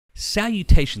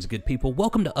Salutations, good people.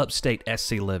 Welcome to Upstate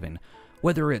SC Living.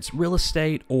 Whether it's real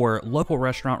estate or local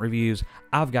restaurant reviews,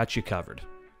 I've got you covered.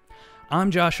 I'm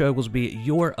Josh Oglesby,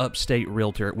 your Upstate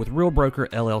Realtor with Real Broker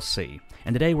LLC,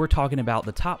 and today we're talking about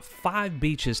the top 5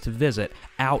 beaches to visit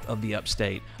out of the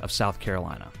Upstate of South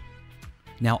Carolina.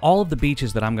 Now, all of the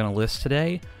beaches that I'm going to list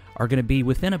today are going to be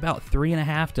within about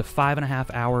 3.5 to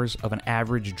 5.5 hours of an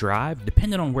average drive,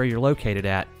 depending on where you're located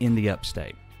at in the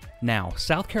Upstate. Now,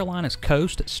 South Carolina's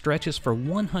coast stretches for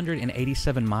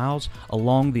 187 miles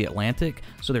along the Atlantic,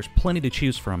 so there's plenty to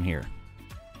choose from here.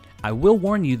 I will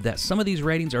warn you that some of these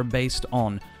ratings are based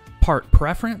on part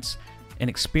preference and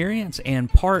experience and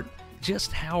part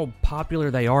just how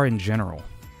popular they are in general.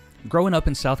 Growing up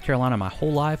in South Carolina my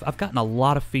whole life, I've gotten a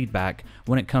lot of feedback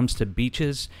when it comes to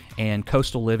beaches and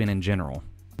coastal living in general.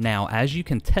 Now, as you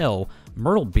can tell,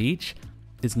 Myrtle Beach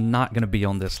is not going to be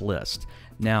on this list.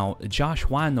 Now, Josh,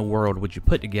 why in the world would you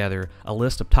put together a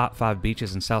list of top 5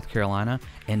 beaches in South Carolina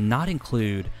and not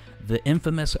include the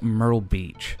infamous Myrtle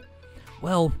Beach?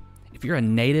 Well, if you're a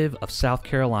native of South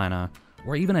Carolina,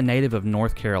 or even a native of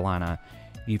North Carolina,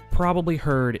 you've probably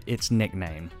heard its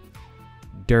nickname,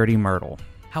 Dirty Myrtle.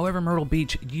 However, Myrtle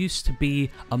Beach used to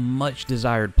be a much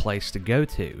desired place to go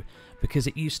to because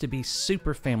it used to be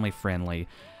super family friendly.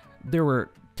 There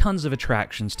were tons of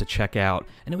attractions to check out,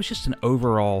 and it was just an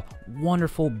overall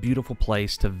wonderful, beautiful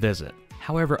place to visit.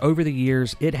 However, over the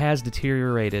years, it has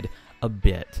deteriorated a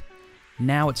bit.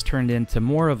 Now it's turned into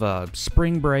more of a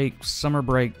spring break, summer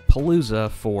break palooza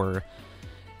for...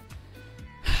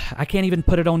 I can't even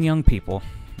put it on young people.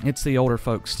 It's the older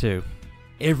folks too.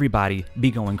 Everybody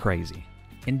be going crazy.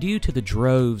 And due to the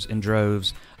droves and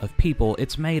droves of people,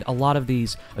 it's made a lot of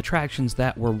these attractions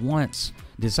that were once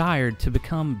desired to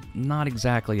become not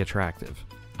exactly attractive.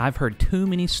 I've heard too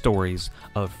many stories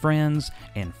of friends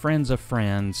and friends of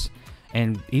friends,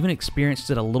 and even experienced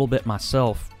it a little bit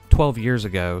myself 12 years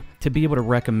ago, to be able to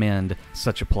recommend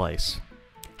such a place.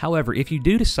 However, if you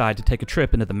do decide to take a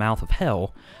trip into the mouth of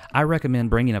hell, I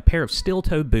recommend bringing a pair of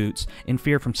steel-toed boots in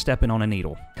fear from stepping on a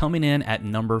needle. Coming in at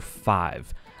number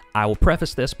 5. I will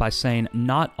preface this by saying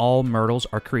not all Myrtles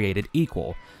are created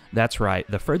equal. That's right,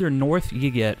 the further north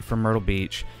you get from Myrtle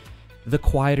Beach, the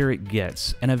quieter it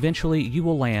gets, and eventually you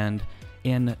will land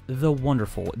in the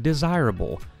wonderful,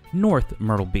 desirable North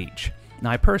Myrtle Beach.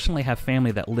 Now, I personally have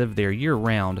family that live there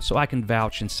year-round, so I can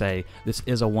vouch and say this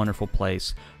is a wonderful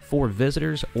place for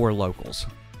visitors or locals.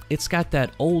 It's got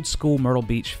that old-school Myrtle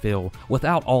Beach feel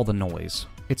without all the noise.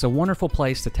 It's a wonderful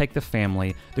place to take the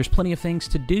family. There's plenty of things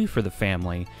to do for the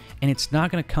family, and it's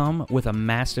not going to come with a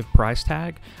massive price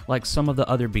tag like some of the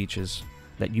other beaches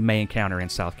that you may encounter in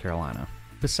South Carolina.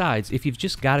 Besides, if you've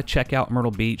just got to check out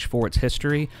Myrtle Beach for its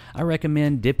history, I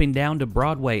recommend dipping down to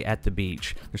Broadway at the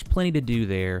beach. There's plenty to do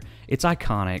there. It's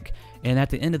iconic, and at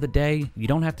the end of the day, you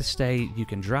don't have to stay. You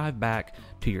can drive back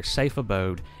to your safe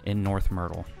abode in North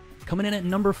Myrtle. Coming in at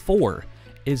number 4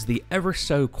 is the ever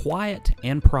so quiet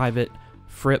and private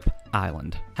Fripp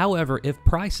Island. However, if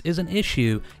price is an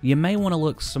issue, you may want to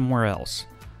look somewhere else.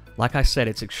 Like I said,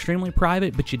 it's extremely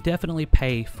private, but you definitely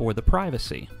pay for the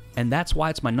privacy. And that's why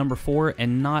it's my number 4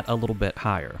 and not a little bit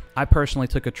higher. I personally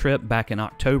took a trip back in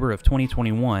October of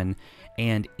 2021,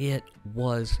 and it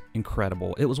was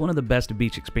incredible. It was one of the best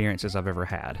beach experiences I've ever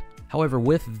had. However,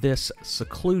 with this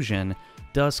seclusion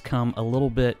does come a little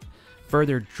bit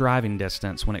further driving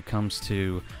distance when it comes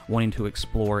to wanting to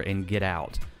explore and get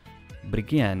out. But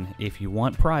again, if you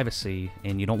want privacy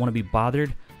and you don't want to be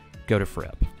bothered, go to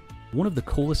Fripp. One of the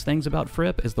coolest things about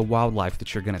Fripp is the wildlife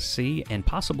that you're going to see and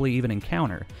possibly even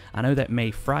encounter. I know that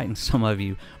may frighten some of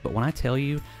you, but when I tell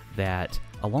you that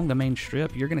along the main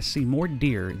strip you're going to see more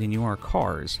deer than you are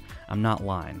cars, I'm not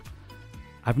lying.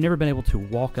 I've never been able to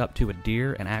walk up to a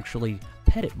deer and actually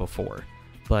pet it before,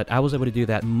 but I was able to do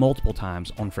that multiple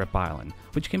times on Fripp Island,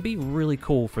 which can be really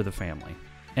cool for the family,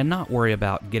 and not worry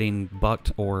about getting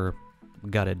bucked or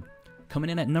gutted.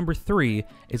 Coming in at number 3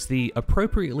 is the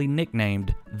appropriately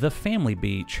nicknamed The Family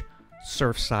Beach,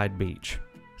 Surfside Beach.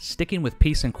 Sticking with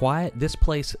peace and quiet, this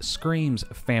place screams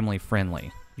family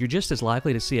friendly. You're just as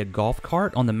likely to see a golf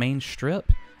cart on the main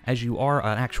strip as you are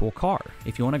an actual car.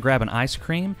 If you want to grab an ice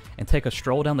cream and take a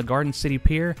stroll down the Garden City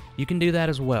Pier, you can do that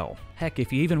as well. Heck,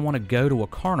 if you even want to go to a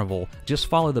carnival, just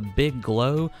follow the big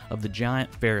glow of the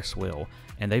giant Ferris wheel,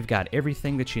 and they've got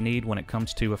everything that you need when it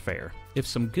comes to a fair. If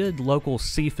some good local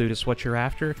seafood is what you're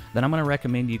after, then I'm going to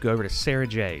recommend you go over to Sarah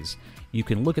J's. You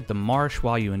can look at the marsh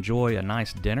while you enjoy a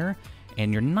nice dinner,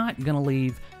 and you're not going to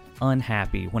leave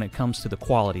unhappy when it comes to the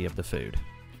quality of the food.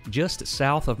 Just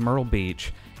south of Myrtle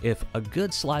Beach, if a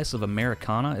good slice of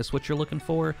Americana is what you're looking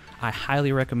for, I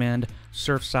highly recommend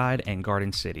Surfside and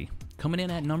Garden City. Coming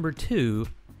in at number 2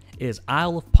 is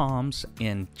Isle of Palms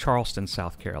in Charleston,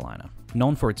 South Carolina.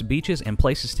 Known for its beaches and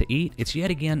places to eat, it's yet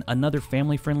again another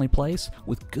family-friendly place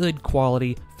with good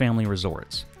quality family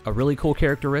resorts. A really cool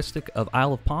characteristic of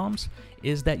Isle of Palms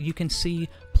is that you can see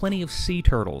plenty of sea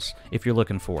turtles if you're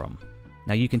looking for them.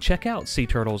 Now you can check out sea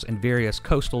turtles in various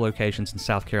coastal locations in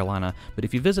South Carolina, but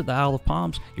if you visit the Isle of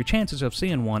Palms, your chances of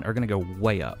seeing one are going to go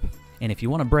way up. And if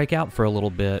you want to break out for a little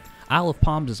bit, Isle of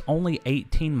Palms is only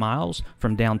 18 miles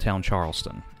from downtown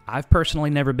Charleston. I've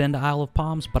personally never been to Isle of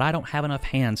Palms, but I don't have enough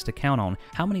hands to count on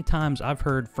how many times I've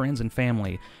heard friends and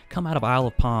family come out of Isle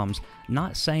of Palms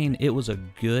not saying it was a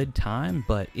good time,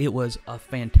 but it was a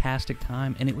fantastic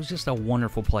time, and it was just a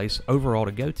wonderful place overall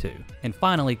to go to. And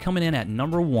finally, coming in at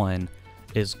number 1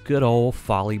 is good old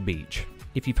Folly Beach.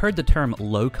 If you've heard the term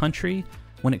low country,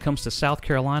 when it comes to South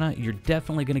Carolina, you're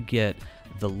definitely going to get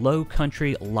the low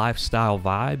country lifestyle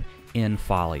vibe in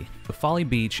Folly. The Folly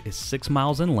Beach is 6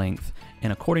 miles in length,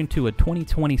 and according to a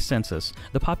 2020 census,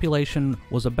 the population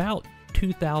was about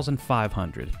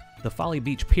 2,500. The Folly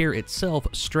Beach Pier itself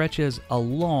stretches a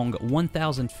long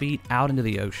 1,000 feet out into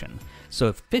the ocean. So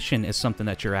if fishing is something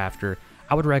that you're after,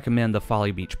 I would recommend the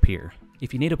Folly Beach Pier.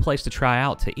 If you need a place to try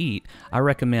out to eat, I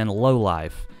recommend Low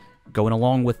Life. Going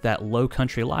along with that low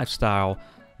country lifestyle,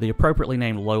 the appropriately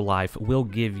named Low Life will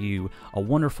give you a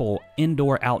wonderful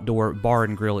indoor-outdoor bar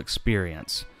and grill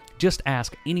experience. Just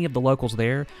ask any of the locals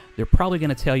there, they're probably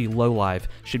going to tell you Low Life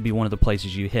should be one of the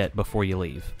places you hit before you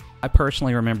leave. I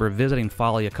personally remember visiting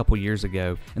Folly a couple years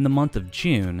ago in the month of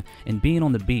June and being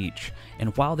on the beach,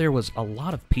 and while there was a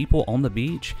lot of people on the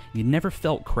beach, you never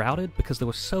felt crowded because there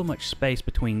was so much space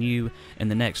between you and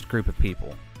the next group of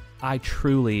people. I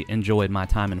truly enjoyed my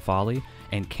time in Folly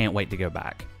and can't wait to go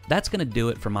back. That's going to do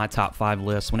it for my top 5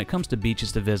 list when it comes to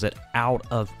beaches to visit out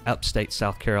of upstate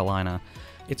South Carolina.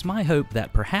 It's my hope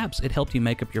that perhaps it helped you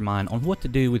make up your mind on what to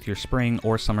do with your spring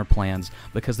or summer plans,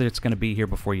 because it's going to be here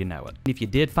before you know it. If you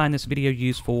did find this video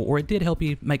useful, or it did help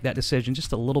you make that decision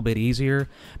just a little bit easier,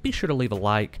 be sure to leave a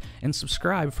like and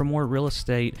subscribe for more real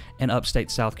estate and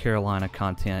upstate South Carolina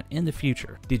content in the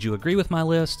future. Did you agree with my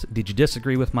list? Did you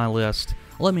disagree with my list?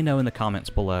 Let me know in the comments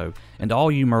below. And to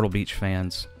all you Myrtle Beach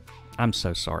fans, I'm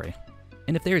so sorry.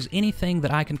 And if there's anything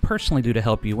that I can personally do to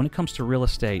help you when it comes to real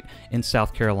estate in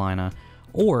South Carolina,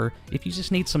 or if you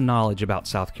just need some knowledge about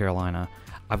South Carolina,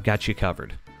 I've got you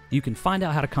covered. You can find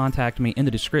out how to contact me in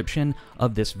the description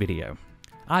of this video.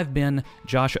 I've been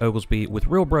Josh Oglesby with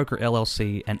Real Broker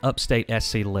LLC and Upstate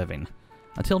SC Living.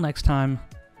 Until next time,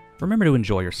 remember to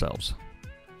enjoy yourselves.